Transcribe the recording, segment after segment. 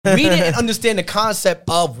We didn't understand the concept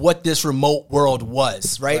of what this remote world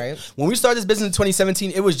was, right? When we started this business in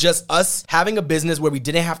 2017, it was just us having a business where we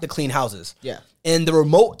didn't have to clean houses. Yeah. And the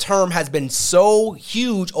remote term has been so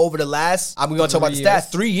huge over the last, I'm going to talk about the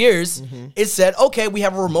stats, 3 years. It said, okay, we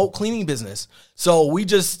have a remote cleaning business. So we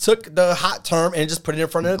just took the hot term and just put it in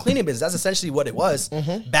front of the cleaning business. That's essentially what it was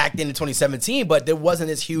back then in 2017, but there wasn't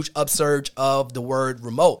this huge upsurge of the word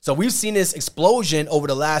remote. So we've seen this explosion over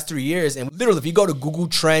the last 3 years. And literally, if you go to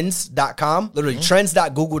googletrends.com, literally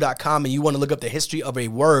trends.google.com, and you want to look up the history of a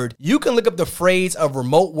word, you can look up the phrase of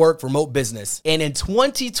remote work, remote business. And in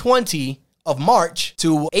 2020, of March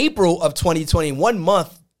to April of 2020, 1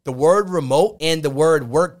 month, the word remote and the word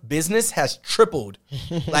work business has tripled.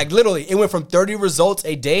 Like literally, it went from 30 results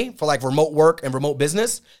a day for like remote work and remote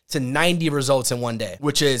business to 90 results in 1 day,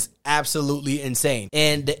 which is absolutely insane.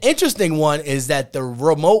 And the interesting one is that the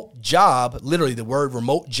remote job, literally the word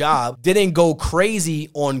remote job, didn't go crazy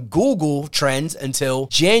on Google Trends until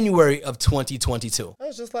January of 2022. That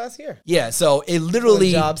was just last year. Yeah, so it literally...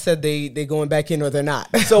 The job said they going back in or they're not.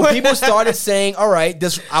 So people started saying, all right,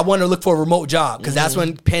 I want to look for a remote job because that's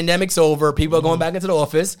when pandemic's over. People are going back into the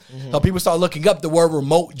office. So people start looking up the word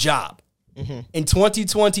remote job. In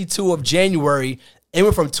 2022 of January, it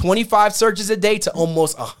went from 25 searches a day to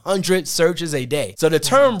almost 100 searches a day. So the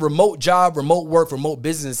term remote job, remote work, remote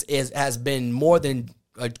business has been more than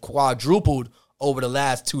quadrupled over the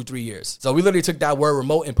last 2-3 years. So we literally took that word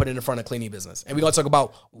remote and put it in front of cleaning business. And we're going to talk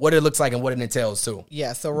about what it looks like and what it entails too.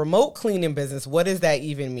 Yeah, so remote cleaning business, what does that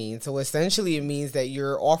even mean? So essentially it means that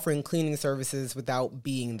you're offering cleaning services without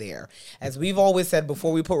being there. As we've always said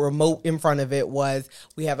before we put remote in front of it was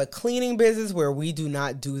we have a cleaning business where we do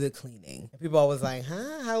not do the cleaning. People always like,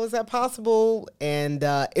 how is that possible? And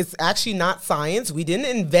it's actually not science. We didn't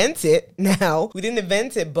invent it now. We didn't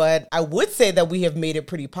invent it, but I would say that we have made it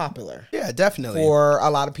pretty popular. Yeah, definitely. For a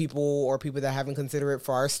lot of people or people that haven't considered it,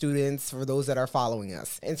 for our students, for those that are following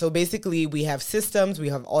us. And so basically we have systems, we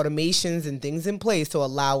have automations and things in place to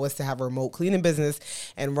allow us to have a remote cleaning business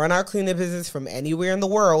and run our cleaning business from anywhere in the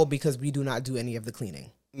world because we do not do any of the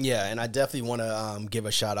cleaning. Yeah, and I definitely want to give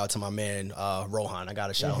a shout out to my man, Rohan. I got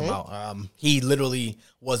to shout him out. He literally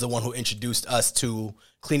was the one who introduced us to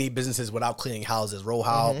cleaning businesses without cleaning houses.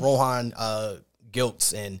 Rohan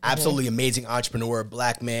Giltz, and absolutely amazing entrepreneur,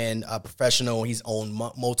 black man, professional. He's owned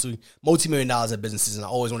multi-million dollars in businesses, and I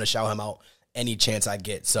always want to shout him out any chance I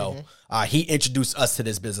get. So he introduced us to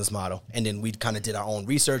this business model, and then we kind of did our own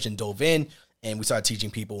research and dove in, and we started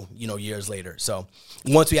teaching people, years later. So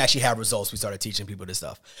once we actually have results, we started teaching people this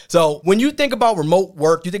stuff. So when you think about remote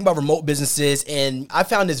work, you think about remote businesses, and I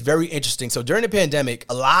found this very interesting. So during the pandemic,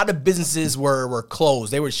 a lot of businesses were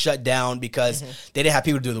closed. They were shut down because they didn't have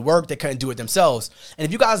people to do the work. They couldn't do it themselves. And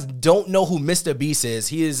if you guys don't know who Mr. Beast is,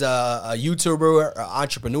 he is a YouTuber, an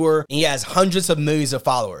entrepreneur, and he has hundreds of millions of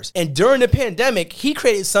followers. And during the pandemic, he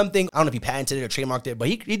created something, I don't know if he patented it or trademarked it, but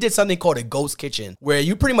he did something called a ghost kitchen, where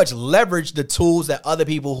you pretty much leverage the tools that other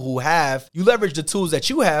people you leverage the tools that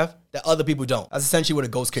you have that other people don't. That's essentially what a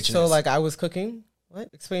ghost kitchen is. So like I was cooking. What?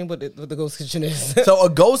 Explain what the ghost kitchen is. So a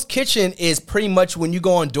ghost kitchen is pretty much when you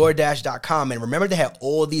go on DoorDash.com, and remember they had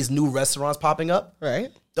all these new restaurants popping up?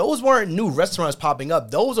 Right. Those weren't new restaurants popping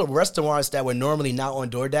up. Those are restaurants that were normally not on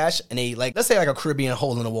DoorDash, and they let's say like a Caribbean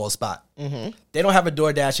hole-in-the-wall spot. They don't have a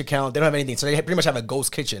DoorDash account. They don't have anything. So they pretty much have a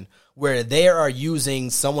ghost kitchen where they are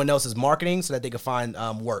using someone else's marketing so that they can find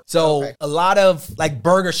work. So a lot of like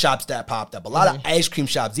burger shops that popped up, a lot of ice cream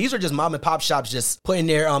shops. These are just mom and pop shops just putting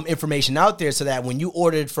their information out there so that when you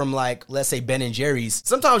ordered from like, let's say Ben and Jerry's,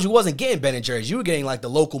 sometimes you wasn't getting Ben and Jerry's. You were getting like the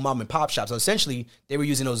local mom and pop shops. So essentially they were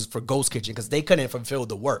using those for ghost kitchen because they couldn't fulfill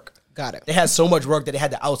the work. Got it. They had so much work that they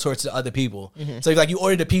had to outsource to other people. So like you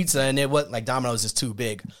ordered a pizza and it wasn't like Domino's is too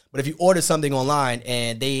big. But if you ordered something online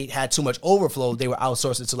and they had too much overflow, they were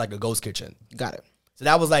outsourced it to like a ghost kitchen. Got it. So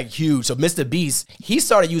that was like huge. So Mr. Beast, he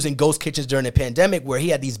started using ghost kitchens during the pandemic where he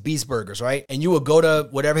had these Beast burgers, right? And you would go to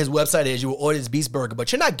whatever his website is, you would order this Beast burger,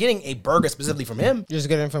 but you're not getting a burger specifically from him. You're just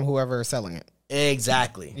getting it from whoever is selling it.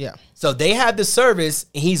 Exactly. Yeah. So they have the service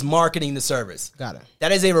and he's marketing the service. Got it.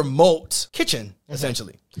 That is a remote kitchen,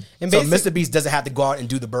 essentially. And so Mr. Beast doesn't have to go out and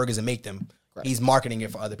do the burgers and make them. Right. He's marketing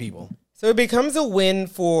it for other people. So it becomes a win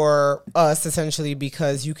for us, essentially,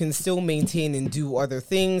 because you can still maintain and do other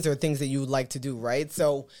things or things that you would like to do, right?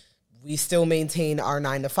 So We still maintain our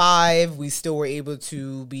 9 to 5. We still were able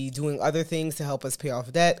to be doing other things to help us pay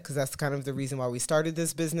off debt, because that's kind of the reason why we started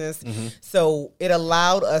this business. So it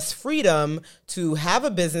allowed us freedom to have a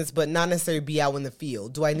business, but not necessarily be out in the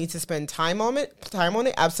field. Do I need to spend time on it?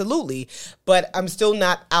 Absolutely. But I'm still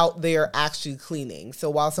not out there actually cleaning. So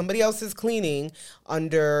while somebody else is cleaning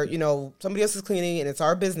and it's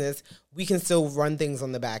our business, we can still run things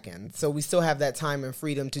on the back end. So we still have that time and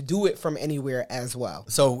freedom to do it from anywhere as well.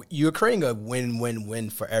 So you're creating a win-win-win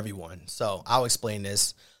for everyone. So I'll explain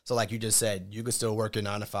this. So like you just said, you can still work your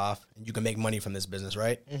 9 to 5 and you can make money from this business,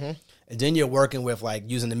 right? And then you're working with, like,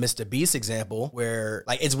 using the Mr. Beast example, where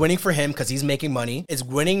like it's winning for him because he's making money. It's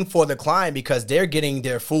winning for the client because they're getting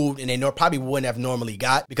their food and they probably wouldn't have normally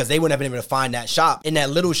got, because they wouldn't have been able to find that shop. In that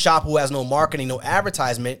little shop who has no marketing, no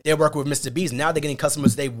advertisement, they're working with Mr. Beast. Now they're getting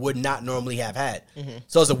customers they would not normally have had.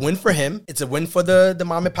 So it's a win for him. It's a win for the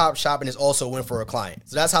mom and pop shop, and it's also a win for a client.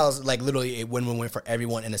 So that's how it's like literally a win-win-win for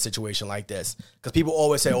everyone in a situation like this. Because people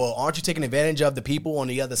always say, well, aren't you taking advantage of the people on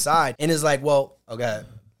the other side? And it's like, well, okay.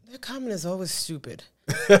 That comment is always stupid.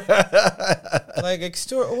 Like,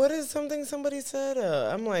 what is something somebody said?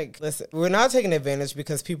 I'm like, listen, we're not taking advantage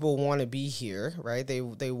because people want to be here, right? They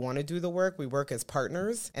want to do the work. We work as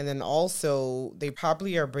partners. And then also, they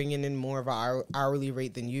probably are bringing in more of an hourly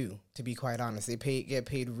rate than you, to be quite honest. They get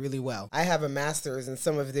paid really well. I have a master's, and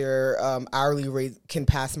some of their hourly rate can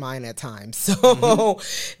pass mine at times. So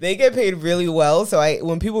they get paid really well. So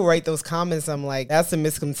when people write those comments, I'm like, that's a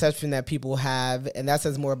misconception that people have, and that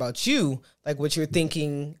says more about you, like what you're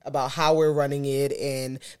thinking about how we're running it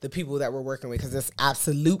and the people that we're working with, because that's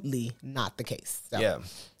absolutely not the case. So. Yeah.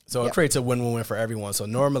 So it creates a win-win-win for everyone. So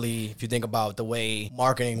normally, if you think about the way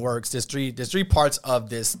marketing works, there's three parts of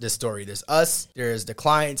this story. There's us, there's the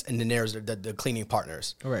clients, and then there's the cleaning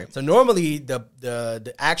partners. All right. So normally,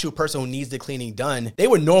 the actual person who needs the cleaning done, they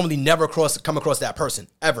would normally never come across that person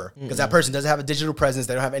ever, because that person doesn't have a digital presence.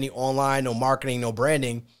 They don't have any online, no marketing, no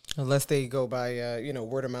branding. Unless they go by,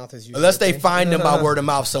 word of mouth as usual. Unless they find them by word of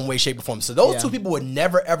mouth some way, shape, or form. So those two people would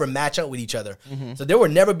never, ever match up with each other. So there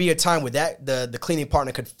would never be a time where the cleaning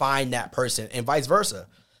partner could find that person, and vice versa.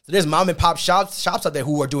 So there's mom and pop shops out there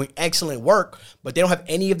who are doing excellent work, but they don't have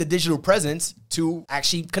any of the digital presence to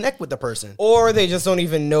actually connect with the person. Or they just don't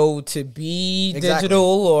even know to be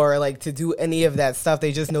digital or like to do any of that stuff.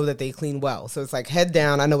 They just know that they clean well. So it's like, head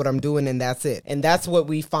down, I know what I'm doing, and that's it. And that's what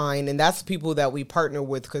we find. And that's people that we partner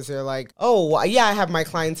with, because they're like, oh, well, yeah, I have my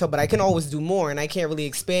clientele, but I can always do more, and I can't really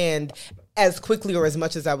expand as quickly or as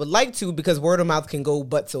much as I would like to, because word of mouth can go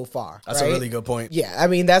but so far. That's a really good point. Yeah, I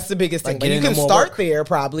mean, that's the biggest thing. Like, you can start there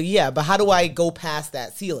probably, yeah, but how do I go past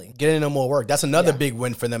that ceiling? Getting them more work. That's another big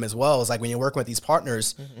win for them as well. It's like when you're working with these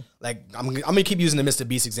partners, like I'm going to keep using the Mr.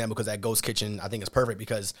 Beast example because that Ghost Kitchen, I think, is perfect,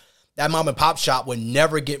 because that mom and pop shop would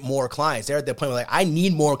never get more clients. They're at the point where, like, I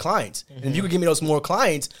need more clients. And if you could give me those more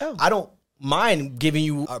clients, I don't mind giving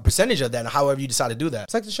you a percentage of that, however you decide to do that.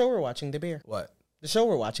 It's like the show we're watching, The Bear. What? The show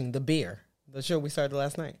we're watching, The Bear. The show we started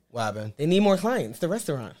last night. What happened? They need more clients. The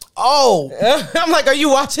restaurant. Oh, I'm like, are you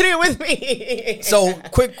watching it with me? So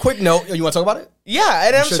quick note. You want to talk about it? Yeah,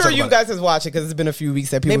 and I'm sure you guys have watched it, because it's been a few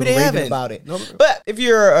weeks that people Maybe have raving about it. But if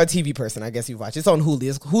you're a TV person, I guess you watch it. It's on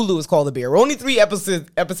Hulu. Hulu is called The Bear. We're only 3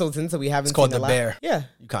 episodes in, so we haven't. It's called seen The a Bear. lot. Yeah,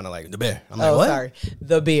 you kind of like The Bear. I'm like, what? Sorry,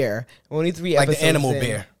 The Bear. We're only 3 like episodes. The animal in.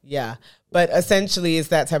 bear. Yeah. But essentially, it's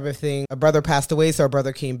that type of thing. A brother passed away, so our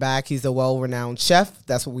brother came back. He's a well-renowned chef.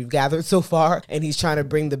 That's what we've gathered so far. And he's trying to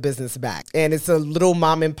bring the business back. And it's a little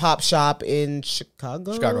mom-and-pop shop in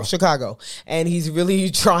Chicago. And he's really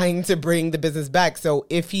trying to bring the business back. So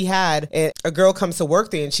if he had a girl comes to work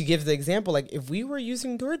there, and she gives the example, like, if we were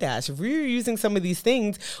using DoorDash, if we were using some of these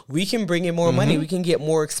things, we can bring in more money. We can get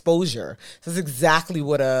more exposure. So that's exactly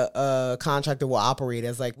what a contractor will operate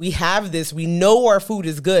as. Like, we have this. We know our food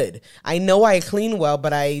is good. I know I clean well,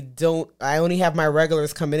 but I only have my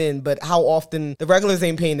regulars coming in, but how often the regulars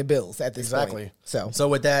ain't paying the bills at this point. So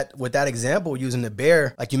with that example, using The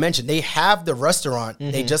Bear, like you mentioned, they have the restaurant,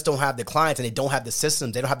 they just don't have the clients, and they don't have the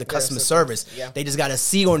systems, they don't have the customer service. Yeah. They just got a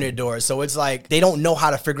C on their door. So it's like they don't know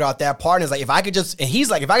how to figure out that part. And it's like, if I could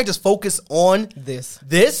just focus on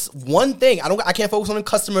this one thing, I can't focus on the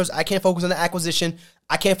customers, I can't focus on the acquisition,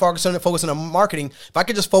 I can't focus on the marketing. If I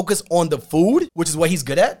could just focus on the food, which is what he's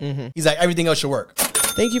good at, he's like, everything else should work.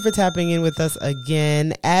 Thank you for tapping in with us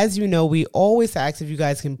again. As you know, we always ask if you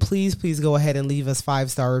guys can please go ahead and leave us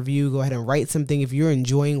 5-star review. Go ahead and write something if you're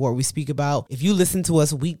enjoying what we speak about. If you listen to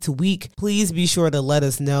us week to week, please be sure to let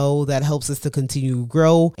us know. That helps us to continue to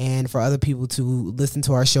grow and for other people to listen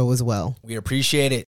to our show as well. We appreciate it.